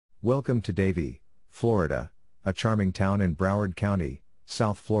Welcome to Davie, Florida, a charming town in Broward County,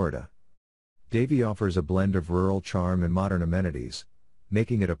 South Florida. Davie offers a blend of rural charm and modern amenities,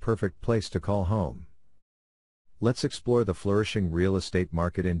 making it a perfect place to call home. Let's explore the flourishing real estate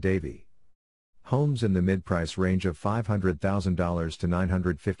market in Davie. Homes in the mid-price range of $500,000 to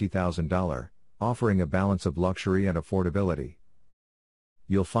 $950,000, offering a balance of luxury and affordability.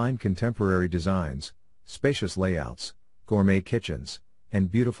 You'll find contemporary designs, spacious layouts, gourmet kitchens,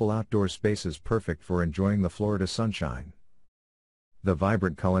 and beautiful outdoor spaces perfect for enjoying the Florida sunshine. The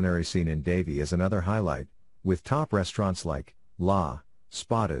vibrant culinary scene in Davie is another highlight, with top restaurants like La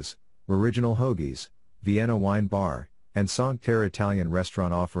Spada's, Original Hoagies, Vienna Wine Bar, and Sancter Italian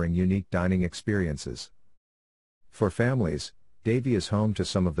Restaurant offering unique dining experiences. For families, Davie is home to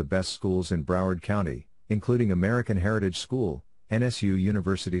some of the best schools in Broward County, including American Heritage School, NSU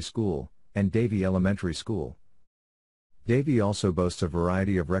University School, and Davie Elementary School. Davie also boasts a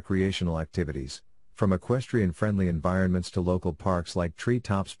variety of recreational activities, from equestrian-friendly environments to local parks like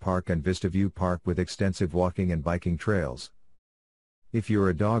Treetops Park and Vista View Park with extensive walking and biking trails. If you're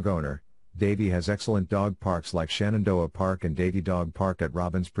a dog owner, Davie has excellent dog parks like Shenandoah Park and Davie Dog Park at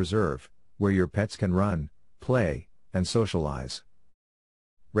Robbins Preserve, where your pets can run, play, and socialize.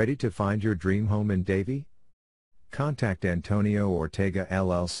 Ready to find your dream home in Davie? Contact Antonio Ortega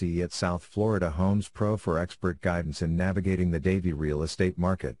LLC at South Florida Homes Pro for expert guidance in navigating the Davie real estate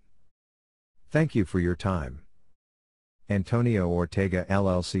market. Thank you for your time. Antonio Ortega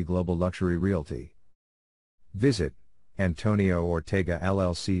LLC Global Luxury Realty. Visit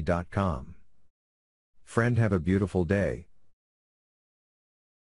AntonioOrtegaLLC.com. Friend, have a beautiful day.